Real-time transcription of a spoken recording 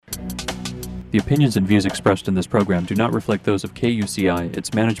The opinions and views expressed in this program do not reflect those of KUCI,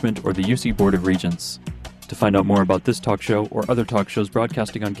 its management, or the UC Board of Regents. To find out more about this talk show or other talk shows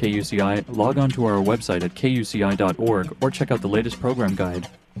broadcasting on KUCI, log on to our website at kuci.org or check out the latest program guide.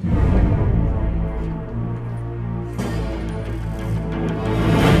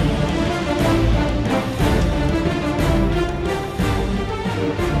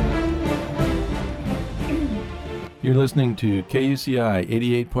 You're listening to KUCI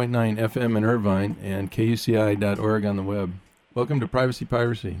 88.9 FM in Irvine and KUCI.org on the web. Welcome to Privacy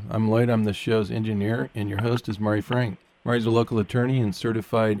Piracy. I'm Lloyd, I'm the show's engineer, and your host is Mari Frank. Mari's a local attorney and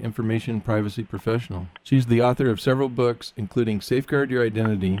certified information privacy professional. She's the author of several books, including Safeguard Your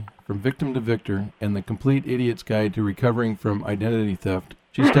Identity, From Victim to Victor, and The Complete Idiot's Guide to Recovering from Identity Theft.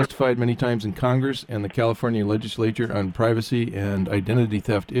 She's testified many times in Congress and the California legislature on privacy and identity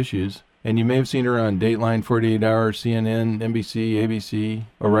theft issues. And you may have seen her on Dateline, 48 Hour, CNN, NBC, ABC,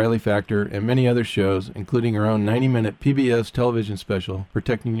 O'Reilly Factor, and many other shows, including her own 90-minute PBS television special,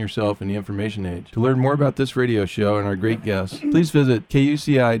 Protecting Yourself in the Information Age. To learn more about this radio show and our great guests, please visit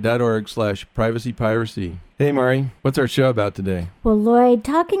kuci.org/privacypiracy. Hey, Mari, what's our show about today? Well, Lloyd,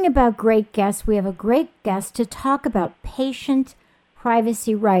 talking about great guests, we have a great guest to talk about patient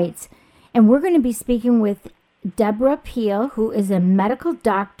privacy rights. And we're going to be speaking with Deborah Peel, who is a medical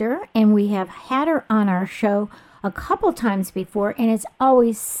doctor, and we have had her on our show a couple times before, and it's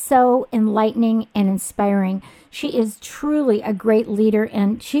always so enlightening and inspiring. She is truly a great leader,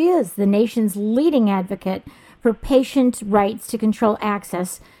 and she is the nation's leading advocate for patient rights to control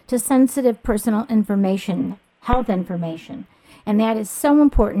access to sensitive personal information, health information. And that is so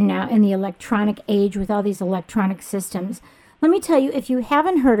important now in the electronic age with all these electronic systems. Let me tell you, if you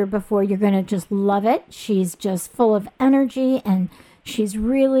haven't heard her before, you're going to just love it. She's just full of energy, and she's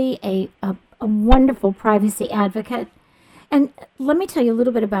really a wonderful privacy advocate. And let me tell you a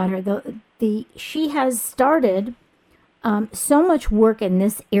little bit about her. She has started so much work in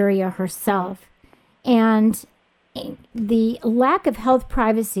this area herself, and the lack of health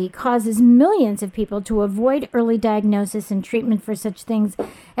privacy causes millions of people to avoid early diagnosis and treatment for such things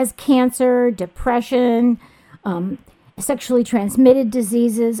as cancer, depression, sexually transmitted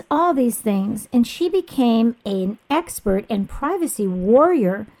diseases, all these things. And she became an expert and privacy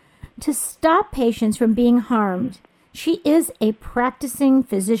warrior to stop patients from being harmed. She is a practicing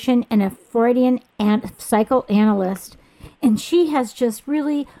physician and a Freudian and psychoanalyst, and she has just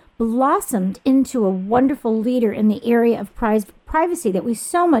really blossomed into a wonderful leader in the area of privacy that we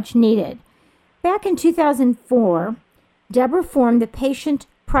so much needed. Back in 2004, Deborah formed the Patient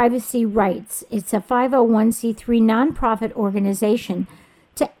Privacy Rights. It's a 501c3 nonprofit organization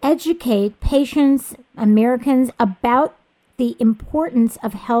to educate patients, Americans, about the importance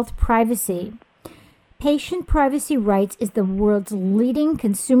of health privacy. Patient Privacy Rights is the world's leading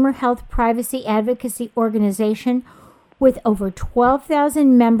consumer health privacy advocacy organization with over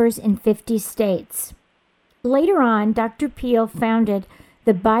 12,000 members in 50 states. Later on, Dr. Peel founded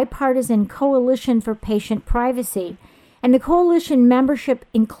the Bipartisan Coalition for Patient Privacy, and the coalition membership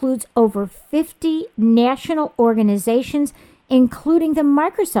includes over 50 national organizations, including the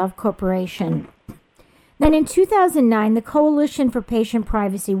Microsoft Corporation. Then in 2009, the Coalition for Patient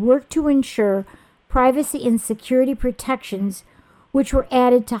Privacy worked to ensure privacy and security protections, which were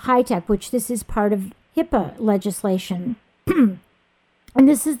added to HITECH, which this is part of HIPAA legislation. And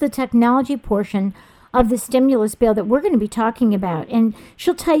this is the technology portion of the stimulus bill that we're going to be talking about. And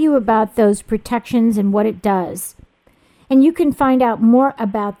she'll tell you about those protections and what it does. And you can find out more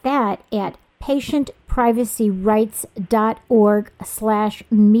about that at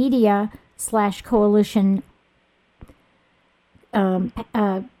patientprivacyrights.org/media/coalition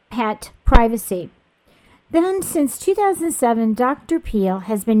PAT privacy. Then, since 2007, Dr. Peel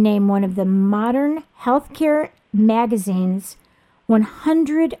has been named one of the Modern Healthcare Magazine's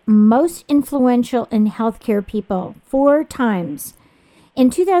 100 most influential in healthcare people 4 times. In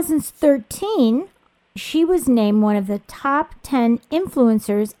 2013, she was named one of the top 10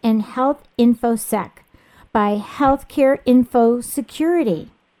 influencers in Health InfoSec by Healthcare Info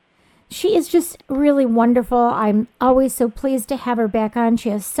Security. She is just really wonderful. I'm always so pleased to have her back on. She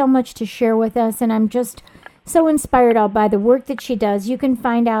has so much to share with us, and I'm just so inspired all by the work that she does. You can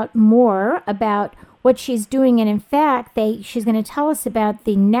find out more about what she's doing, and in fact, she's going to tell us about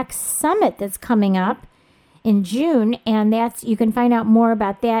the next summit that's coming up in June, and you can find out more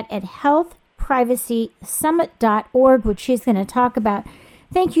about that at healthprivacysummit.org, which she's going to talk about.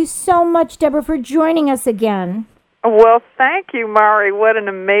 Thank you so much, Deborah, for joining us again. Well, thank you, Mari. What an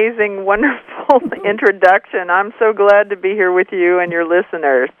amazing, wonderful introduction. I'm so glad to be here with you and your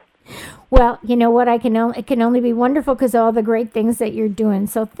listeners. Well, you know what? It can only be wonderful because of all the great things that you're doing.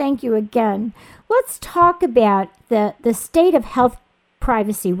 So thank you again. Let's talk about the state of health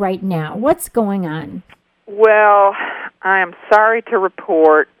privacy right now. What's going on? Well, I am sorry to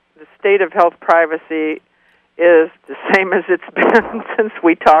report the state of health privacy is the same as it's been since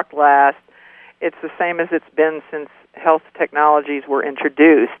we talked last. It's the same as it's been since health technologies were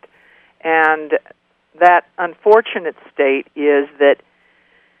introduced. And that unfortunate state is that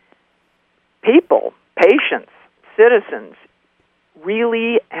people, patients, citizens,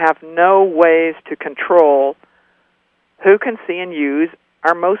 really have no ways to control who can see and use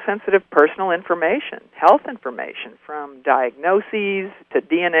our most sensitive personal information, health information, from diagnoses to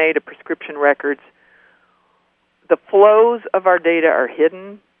DNA to prescription records. The flows of our data are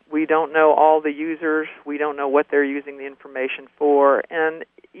hidden. We don't know all the users. We don't know what they're using the information for. And,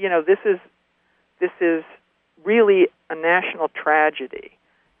 you know, this is really a national tragedy.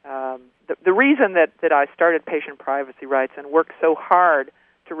 The reason that I started Patient Privacy Rights and worked so hard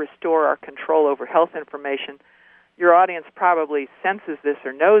to restore our control over health information, your audience probably senses this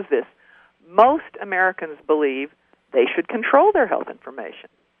or knows this. Most Americans believe they should control their health information.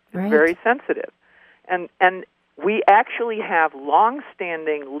 Right. It's very sensitive. And we actually have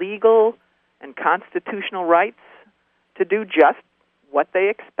long-standing legal and constitutional rights to do just what they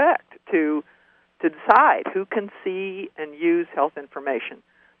expect, to decide who can see and use health information.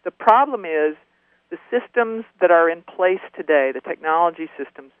 The problem is the systems that are in place today, the technology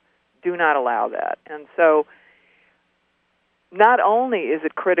systems, do not allow that. And so not only is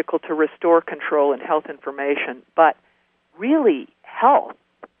it critical to restore control in health information, but really health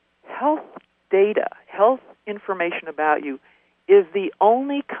data, health information about you is the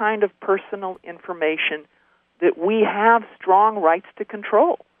only kind of personal information that we have strong rights to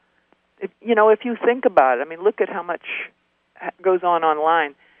control. If you think about it, I mean, look at how much goes on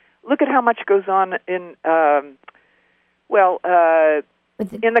online. Look at how much goes on in, in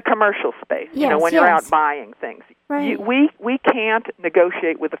the commercial space. Yes, when you're out buying things. Right. We can't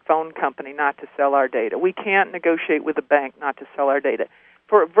negotiate with a phone company not to sell our data. We can't negotiate with a bank not to sell our data.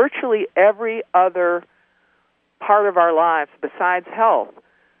 For virtually every other part of our lives besides health,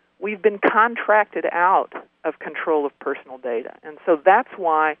 we've been contracted out of control of personal data. And so that's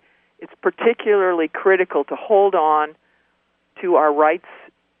why it's particularly critical to hold on to our rights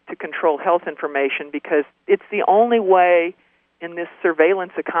to control health information, because it's the only way in this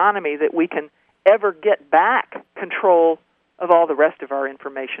surveillance economy that we can ever get back control of all the rest of our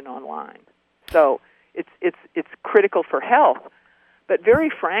information online. So it's critical for health, but very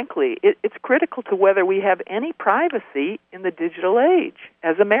frankly, it's critical to whether we have any privacy in the digital age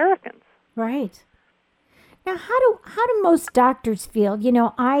as Americans. Right. Now, how do most doctors feel?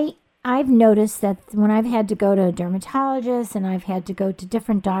 I've noticed that when I've had to go to a dermatologist and I've had to go to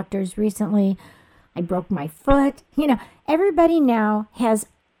different doctors recently, I broke my foot. Everybody now has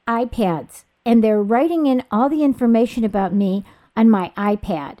iPads, and they're writing in all the information about me on my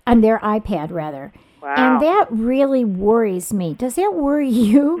iPad, on their iPad, rather. Wow. And that really worries me. Does that worry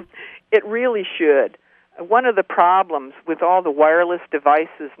you? It really should. One of the problems with all the wireless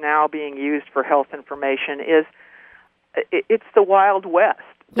devices now being used for health information is it's the Wild West.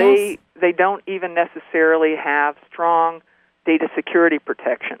 Yes. They don't even necessarily have strong data security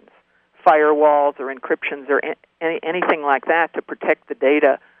protections, firewalls or encryptions or anything like that to protect the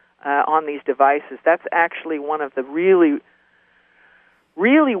data on these devices. That's actually one of the really,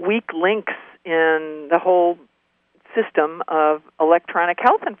 really weak links in the whole system of electronic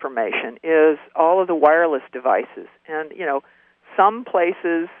health information is all of the wireless devices. And, some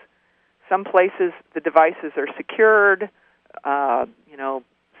places the devices are secured,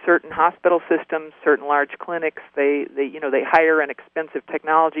 certain hospital systems, certain large clinics, they hire an expensive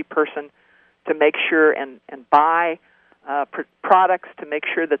technology person to make sure and buy products to make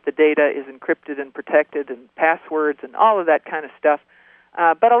sure that the data is encrypted and protected, and passwords and all of that kind of stuff.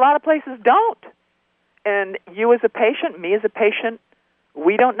 But a lot of places don't. And you as a patient, me as a patient,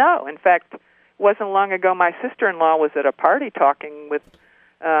 we don't know. In fact, it wasn't long ago my sister-in-law was at a party talking with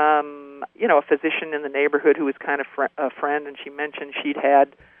a physician in the neighborhood who was kind of a friend, and she mentioned she'd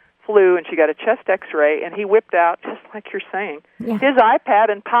had flu, and she got a chest X-ray, and he whipped out, just like you're saying, his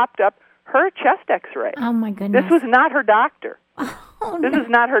iPad and popped up her chest X-ray. Oh, my goodness. This was not her doctor. Oh, This is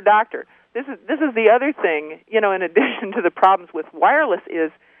not her doctor. This is the other thing, in addition to the problems with wireless,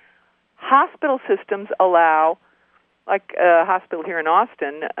 is hospital systems allow, like a hospital here in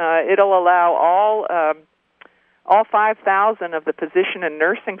Austin, it'll allow all 5,000 of the physician and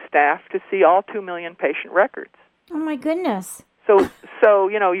nursing staff to see all 2 million patient records. Oh, my goodness. So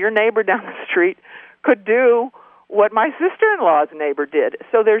your neighbor down the street could do what my sister-in-law's neighbor did.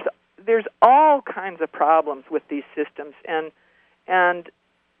 So there's all kinds of problems with these systems, and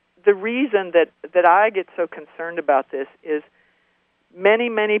the reason that I get so concerned about this is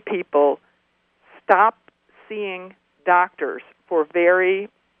many people stop seeing doctors for very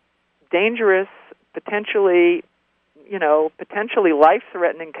dangerous, potentially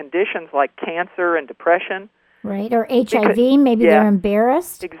life-threatening conditions like cancer and depression. Right, or HIV, maybe they're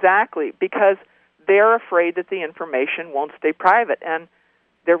embarrassed. Exactly, because they're afraid that the information won't stay private, and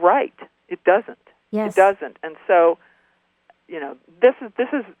they're right. It doesn't. Yes. It doesn't. And so,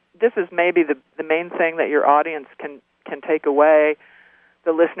 this is maybe the main thing that your audience can take away,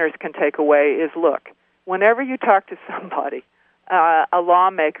 the listeners can take away, is look, whenever you talk to somebody, a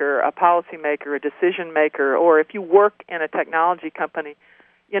lawmaker, a policymaker, a decision maker, or if you work in a technology company,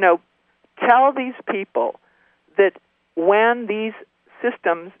 tell these people that when these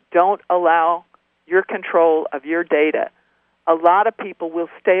systems don't allow your control of your data, a lot of people will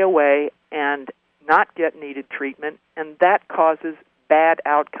stay away and not get needed treatment, and that causes bad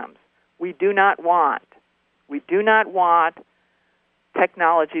outcomes. We do not want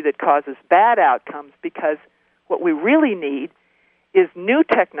technology that causes bad outcomes, because what we really need is new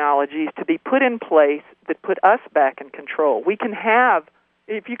technologies to be put in place that put us back in control. We can have,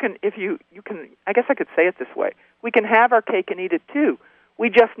 I guess I could say it this way, we can have our cake and eat it too. We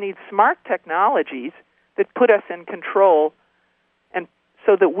just need smart technologies that put us in control, and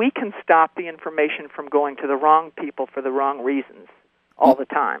so that we can stop the information from going to the wrong people for the wrong reasons all the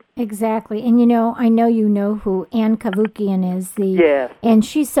time. Exactly. And I know you know who Ann Cavoukian is. Yes. And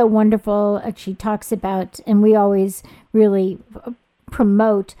she's so wonderful. She talks about, and we always really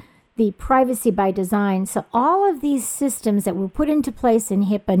promote the privacy by design. So all of these systems that were put into place in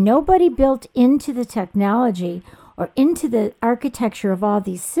HIPAA, nobody built into the technology or into the architecture of all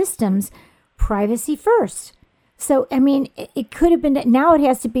these systems privacy first. So, it could have been, now it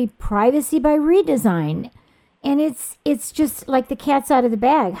has to be privacy by redesign. And it's just like the cat's out of the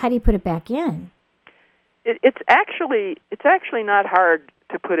bag. How do you put it back in? It's actually not hard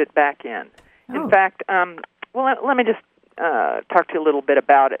to put it back in. Oh. In fact, let me just talk to you a little bit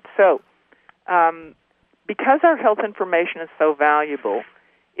about it. So, because our health information is so valuable,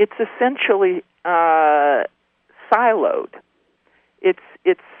 it's essentially siloed. It's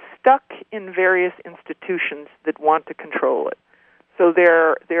stuck in various institutions that want to control it. So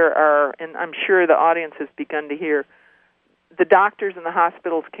there are, and I'm sure the audience has begun to hear, the doctors and the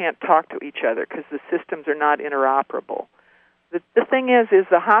hospitals can't talk to each other because the systems are not interoperable. The thing is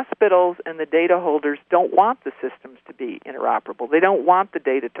the hospitals and the data holders don't want the systems to be interoperable. They don't want the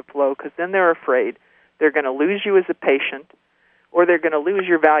data to flow, because then they're afraid they're going to lose you as a patient, or they're going to lose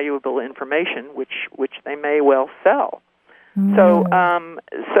your valuable information, which they may well sell.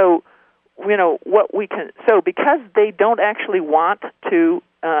 So because they don't actually want to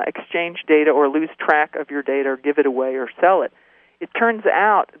exchange data or lose track of your data or give it away or sell it, it turns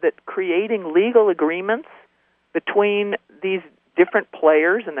out that creating legal agreements between these different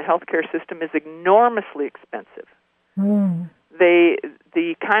players in the healthcare system is enormously expensive.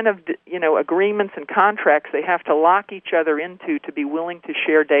 The kind of agreements and contracts they have to lock each other into to be willing to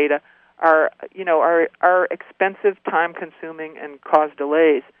share data are expensive, time-consuming, and cause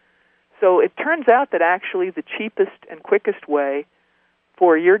delays. So it turns out that actually the cheapest and quickest way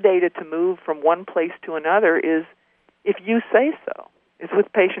for your data to move from one place to another is if you say so, is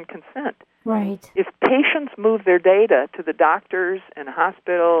with patient consent. Right. If patients move their data to the doctors and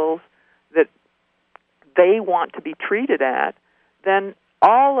hospitals that they want to be treated at, then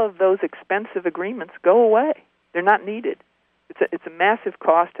all of those expensive agreements go away. They're not needed. It's a massive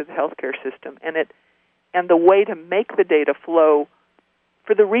cost to the healthcare system, and the way to make the data flow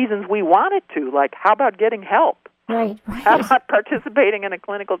for the reasons we want it to, like how about getting help? Right. How about participating in a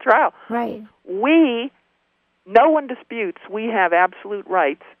clinical trial? Right. No one disputes we have absolute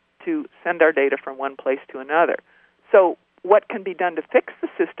rights to send our data from one place to another. So what can be done to fix the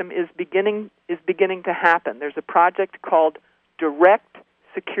system is beginning to happen. There's a project called Direct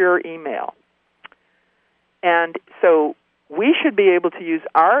Secure Email. And so we should be able to use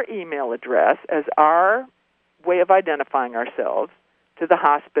our email address as our way of identifying ourselves to the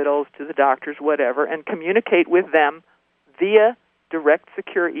hospitals, to the doctors, whatever, and communicate with them via direct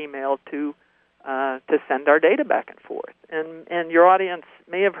secure email to send our data back and forth. And your audience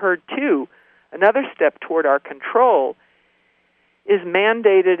may have heard, too, another step toward our control is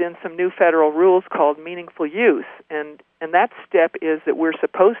mandated in some new federal rules called meaningful use. And that step is that we're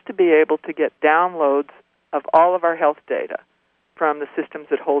supposed to be able to get downloads of all of our health data from the systems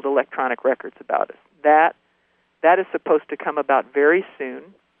that hold electronic records about us. That is supposed to come about very soon.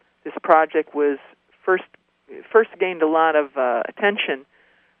 This project was first first gained a lot of attention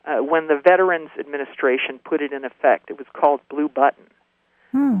when the Veterans Administration put it in effect. It was called Blue Button.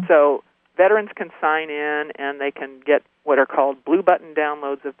 So veterans can sign in and they can get what are called Blue Button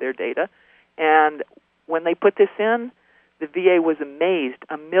downloads of their data. And when they put this in, the VA was amazed.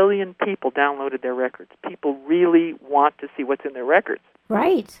 1 million people downloaded their records. People really want to see what's in their records.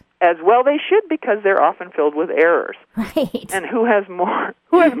 Right. As well they should, because they're often filled with errors. Right. And who has more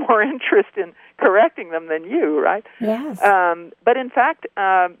interest in correcting them than you, right? Yes. But in fact,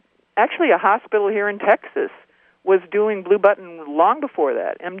 actually a hospital here in Texas was doing Blue Button long before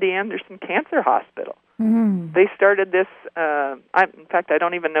that, MD Anderson Cancer Hospital. Mm-hmm. They started this, in fact, I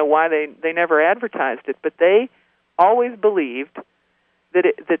don't even know why they never advertised it, but they always believed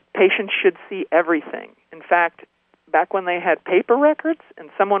that patients should see everything. In fact, back when they had paper records and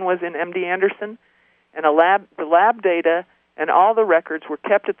someone was in MD Anderson, and the lab data and all the records were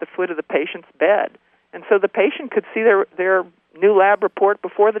kept at the foot of the patient's bed. And so the patient could see their new lab report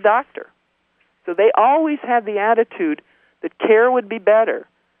before the doctor. So they always had the attitude that care would be better.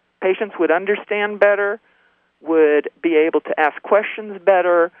 Patients would understand better, would be able to ask questions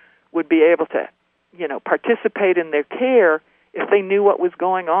better, would be able to, participate in their care if they knew what was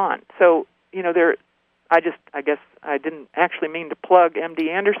going on. So, I guess I didn't actually mean to plug MD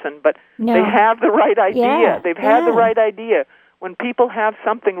Anderson, but No. they have the right idea. Yeah, They've had the yeah. right idea. When people have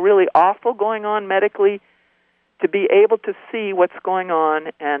something really awful going on medically, to be able to see what's going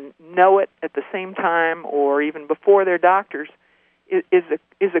on and know it at the same time or even before their doctors is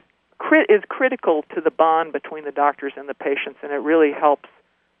critical to the bond between the doctors and the patients, and it really helps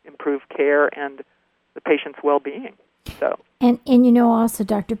improve care and the patient's well-being. So. And also,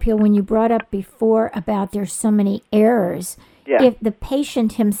 Dr. Peel, when you brought up before about there's so many errors, Yeah. if the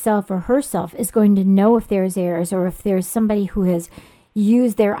patient himself or herself is going to know if there's errors or if there's somebody who has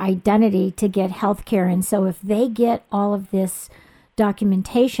used their identity to get health care, and so if they get all of this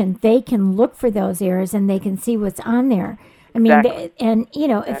documentation, they can look for those errors and they can see what's on there. I mean, Exactly.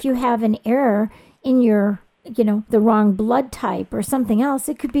 if you have an error in your the wrong blood type or something else,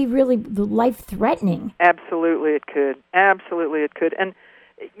 it could be really life-threatening. Absolutely it could. Absolutely it could. And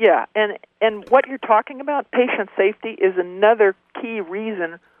yeah, and what you're talking about, patient safety, is another key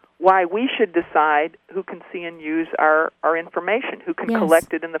reason why we should decide who can see and use our information, who can Yes.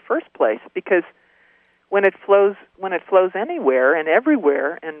 collect it in the first place. Because when it flows anywhere and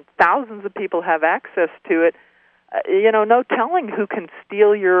everywhere, and thousands of people have access to it, no telling who can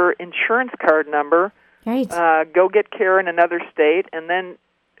steal your insurance card number, Right. go get care in another state, and then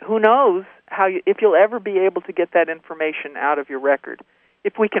who knows if you'll ever be able to get that information out of your record.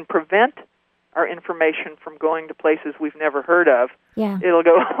 If we can prevent our information from going to places we've never heard of, Yeah. it'll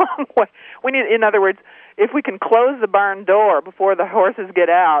go a long way. In other words, if we can close the barn door before the horses get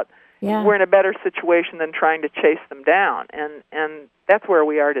out, Yeah. we're in a better situation than trying to chase them down. And that's where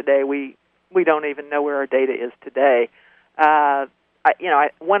we are today. We don't even know where our data is today.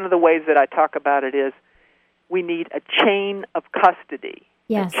 One of the ways that I talk about it is we need a chain of custody.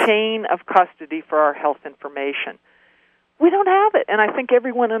 Yes. A chain of custody for our health information. We don't have it, and I think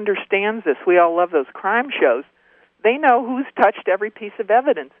everyone understands this. We all love those crime shows. They know who's touched every piece of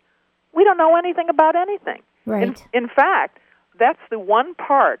evidence. We don't know anything about anything. Right. In fact, that's the one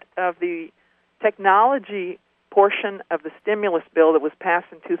part of the technology portion of the stimulus bill that was passed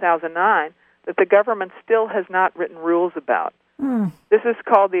in 2009 that the government still has not written rules about. This is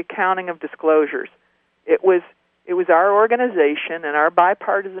called the accounting of disclosures. It was our organization and our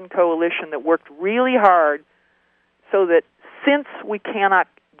bipartisan coalition that worked really hard so that since we cannot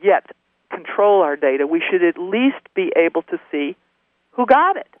yet control our data, we should at least be able to see who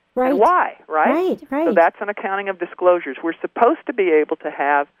got it Right. and why, right? Right. So that's an accounting of disclosures. We're supposed to be able to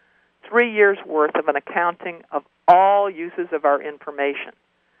have 3 years' worth of an accounting of all uses of our information.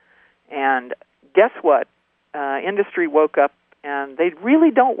 And guess what? Industry woke up, and they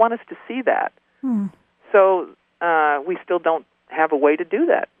really don't want us to see that. So we still don't have a way to do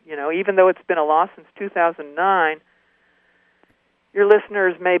that. Even though it's been a law since 2009, your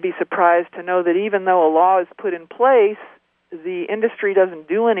listeners may be surprised to know that even though a law is put in place, the industry doesn't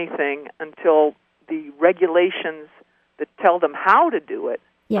do anything until the regulations that tell them how to do it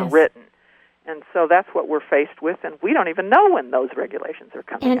are Yes. written. And so that's what we're faced with, and we don't even know when those regulations are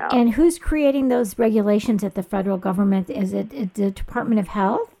coming out. And who's creating those regulations at the federal government? Is it the Department of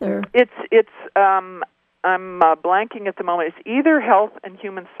Health or? I'm blanking at the moment. It's either Health and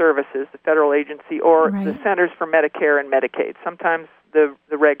Human Services, the federal agency, or Right. the Centers for Medicare and Medicaid. Sometimes the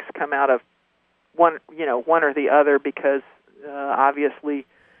regs come out of one or the other because obviously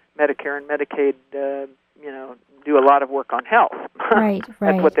Medicare and Medicaid do a lot of work on health. Right.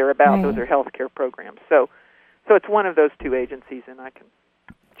 That's what they're about. Right. Those are health care programs. So So it's one of those two agencies, and I can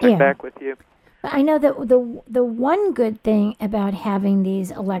check back with you. I know that the one good thing about having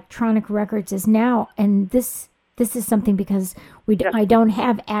these electronic records is now, and this is something because I don't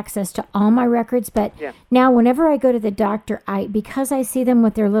have access to all my records, but now whenever I go to the doctor, because I see them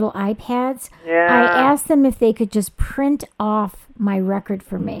with their little iPads, I ask them if they could just print off my record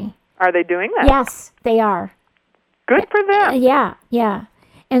for me. Are they doing that? Yes, they are. Good for them. Yeah.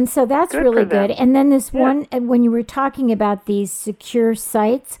 And so that's really good. And then this one, when you were talking about these secure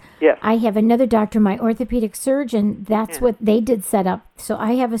sites, I have another doctor, my orthopedic surgeon, that's what they did set up. So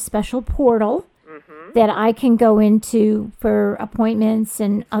I have a special portal that I can go into for appointments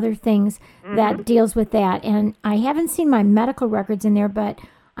and other things that deals with that. And I haven't seen my medical records in there, but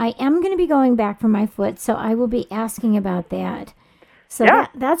I am going to be going back for my foot, so I will be asking about that. So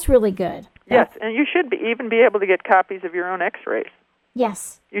that's really good. Yes, and you should even be able to get copies of your own X-rays.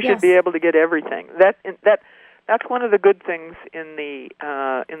 Yes. You should be able to get everything. That's one of the good things in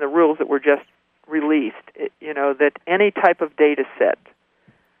the rules that were just released. That any type of data set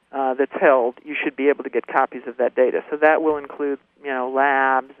that's held, you should be able to get copies of that data. So that will include,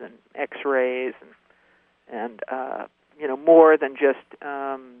 labs and X-rays and more than just,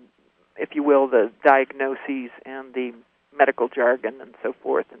 if you will, the diagnoses and the medical jargon and so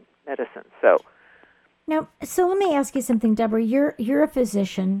forth and medicine. So let me ask you something, Deborah. You're a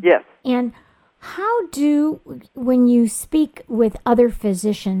physician. Yes. And when you speak with other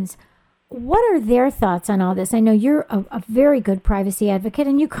physicians, what are their thoughts on all this? I know you're a very good privacy advocate,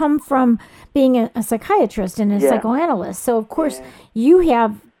 and you come from being a psychiatrist and a psychoanalyst. So, of course, you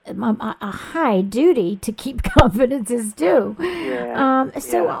have a high duty to keep confidences due.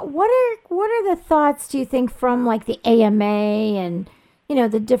 So what are the thoughts, do you think, from like the AMA and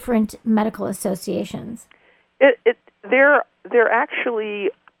the different medical associations? They're actually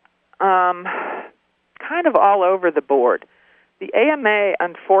kind of all over the board. The AMA,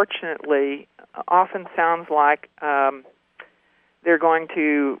 unfortunately, often sounds like they're going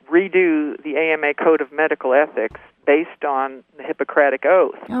to redo the AMA Code of Medical Ethics based on the Hippocratic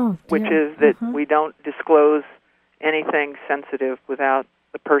Oath, which is that we don't disclose anything sensitive without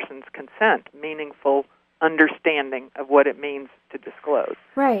the person's consent, meaningful understanding of what it means to disclose.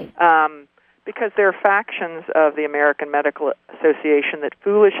 Right. Because there are factions of the American Medical Association that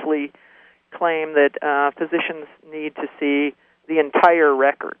foolishly claim that physicians need to see the entire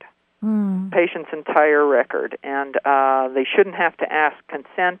record, patient's entire record, and they shouldn't have to ask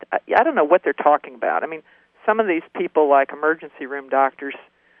consent. I don't know what they're talking about. I mean, some of these people, like emergency room doctors,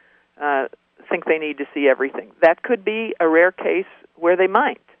 think they need to see everything. That could be a rare case where they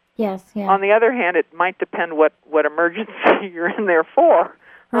might. Yes. Yeah. On the other hand, it might depend what emergency you're in there for.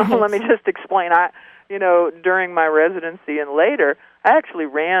 Right. Let me just explain. During my residency and later, I actually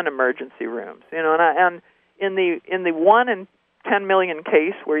ran emergency rooms. And in the 1 in 10 million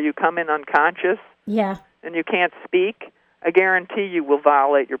case where you come in unconscious, and you can't speak, I guarantee you will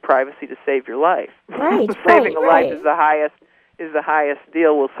violate your privacy to save your life. Right. Saving a life is the highest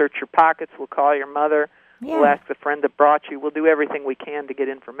deal. We'll search your pockets. We'll call your mother. Yeah. We'll ask the friend that brought you. We'll do everything we can to get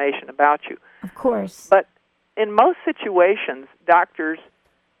information about you. Of course. But in most situations, doctors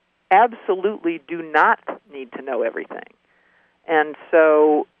absolutely do not need to know everything. And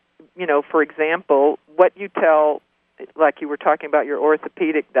so, for example, what you tell, like you were talking about your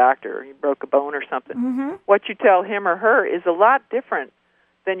orthopedic doctor, or you broke a bone or something, what you tell him or her is a lot different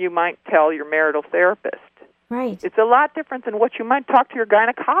than you might tell your marital therapist. Right. It's a lot different than what you might talk to your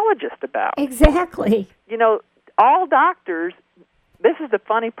gynecologist about. Exactly. All doctors, this is the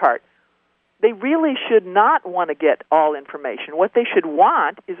funny part, they really should not want to get all information. What they should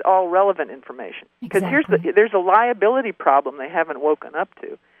want is all relevant information. Because there's a liability problem they haven't woken up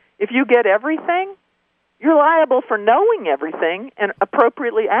to. If you get everything, you're liable for knowing everything and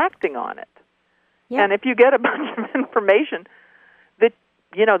appropriately acting on it. Yeah. And if you get a bunch of information that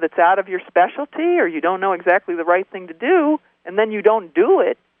that's out of your specialty, or you don't know exactly the right thing to do, and then you don't do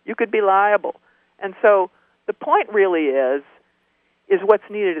it, you could be liable. And so the point really is what's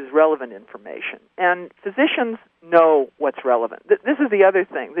needed is relevant information. And physicians know what's relevant. This is the other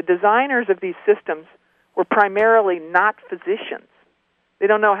thing. The designers of these systems were primarily not physicians. They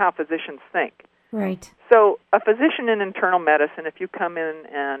don't know how physicians think. Right. So a physician in internal medicine, if you come in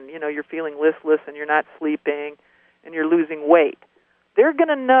and, you're feeling listless and you're not sleeping and you're losing weight, they're going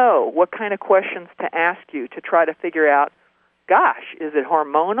to know what kind of questions to ask you to try to figure out, gosh, is it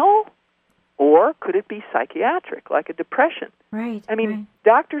hormonal? Or could it be psychiatric, like a depression? Right. I mean,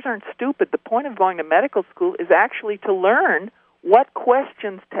 doctors aren't stupid. The point of going to medical school is actually to learn what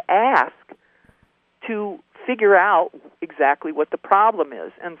questions to ask to figure out exactly what the problem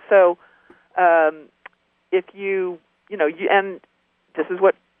is. And so if and this is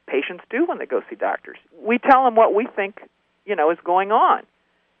what patients do when they go see doctors. We tell them what we think, is going on.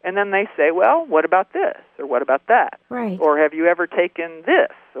 And then they say, well, what about this? Or what about that? Right. Or have you ever taken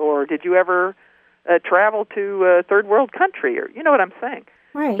this? Or did you ever travel to a third world country? Or you know what I'm saying?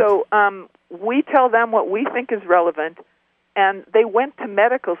 Right. So we tell them what we think is relevant, and they went to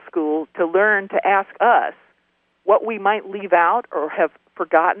medical school to learn to ask us what we might leave out or have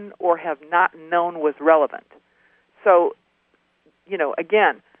forgotten or have not known was relevant. So,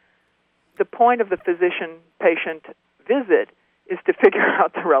 again, the point of the physician-patient visit is to figure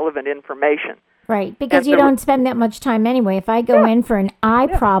out the relevant information. Right, because you don't spend that much time anyway. If I go in for an eye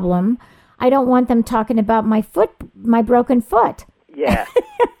problem, I don't want them talking about my broken foot. Yeah,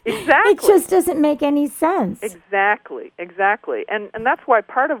 exactly. It just doesn't make any sense. Exactly. And that's why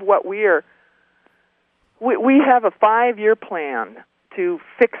part of what we have a 5-year plan to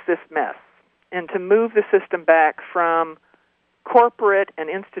fix this mess and to move the system back from corporate and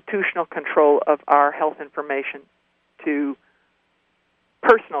institutional control of our health information to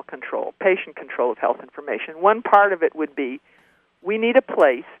personal control, patient control of health information. One part of it would be we need a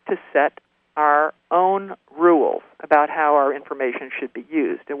place to set our own rules about how our information should be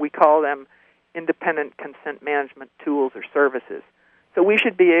used, and we call them independent consent management tools or services. So we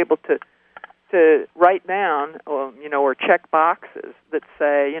should be able to write down, or check boxes that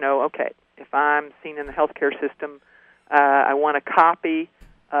say, okay, if I'm seen in the healthcare system, I want a copy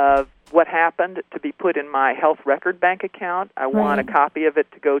of what happened to be put in my health record bank account. I want a copy of it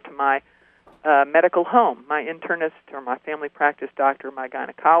to go to my medical home, my internist or my family practice doctor, my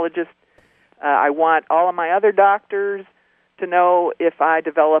gynecologist. I want all of my other doctors to know if I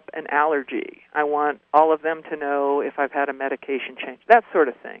develop an allergy. I want all of them to know if I've had a medication change, that sort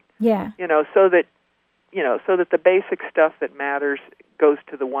of thing. Yeah. So that the basic stuff that matters goes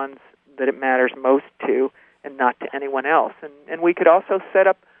to the ones that it matters most to and not to anyone else. And we could also set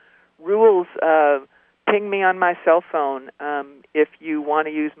up rules, ping me on my cell phone if you want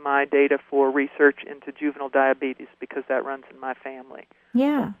to use my data for research into juvenile diabetes because that runs in my family.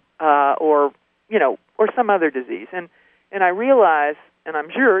 Yeah. Or some other disease. And I realize, and I'm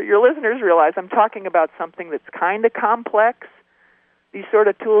sure your listeners realize, I'm talking about something that's kind of complex, these sort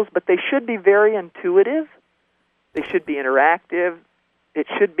of tools, but they should be very intuitive. They should be interactive. It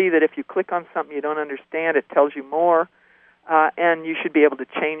should be that if you click on something you don't understand, it tells you more, and you should be able to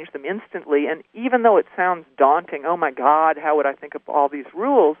change them instantly. And even though it sounds daunting, oh my God, how would I think of all these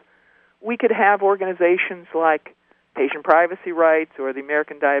rules, we could have organizations like Patient Privacy Rights or the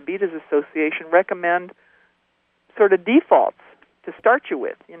American Diabetes Association recommend sort of defaults to start you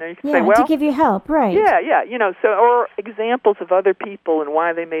with. You can say, well, to give you help, right? Yeah. Or examples of other people and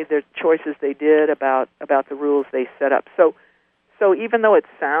why they made their choices they did about the rules they set up. So even though it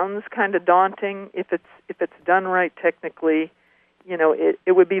sounds kind of daunting, if it's done right technically,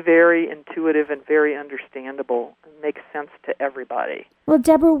 it would be very intuitive and very understandable and makes sense to everybody. Well,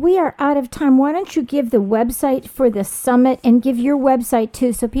 Deborah, we are out of time. Why don't you give the website for the summit and give your website,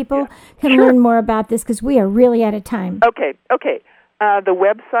 too, so people can learn more about this, because we are really out of time. Okay. The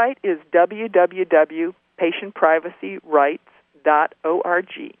website is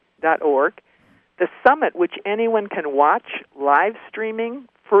www.patientprivacyrights.org. The summit, which anyone can watch live streaming,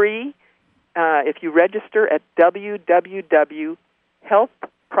 free, if you register at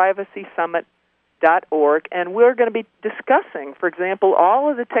www.healthprivacysummit.org, and we're going to be discussing, for example, all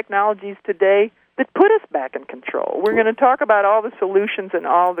of the technologies today that put us back in control. We're going to talk about all the solutions and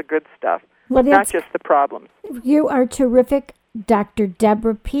all the good stuff, not just the problems. You are terrific, Dr.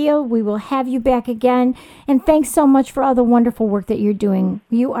 Deborah Peel. We will have you back again, and thanks so much for all the wonderful work that you're doing.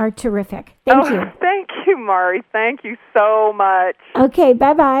 You are terrific. Thank you. Thank you, Mari. Thank you so much. Okay,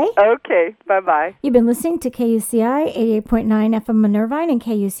 bye-bye. Okay, bye-bye. You've been listening to KUCI 88.9 FM in Irvine and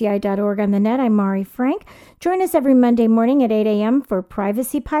KUCI.org on the net. I'm Mari Frank. Join us every Monday morning at 8 a.m. for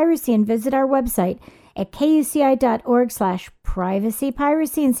Privacy Piracy, and visit our website at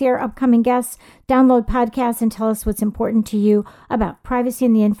kuci.org/privacypiracy and see our upcoming guests, download podcasts, and tell us what's important to you about privacy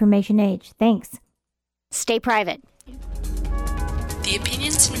in the information age. Thanks. Stay private. The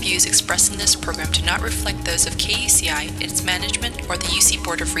opinions and views expressed in this program do not reflect those of KUCI, its management, or the UC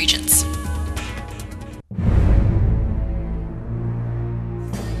Board of Regents.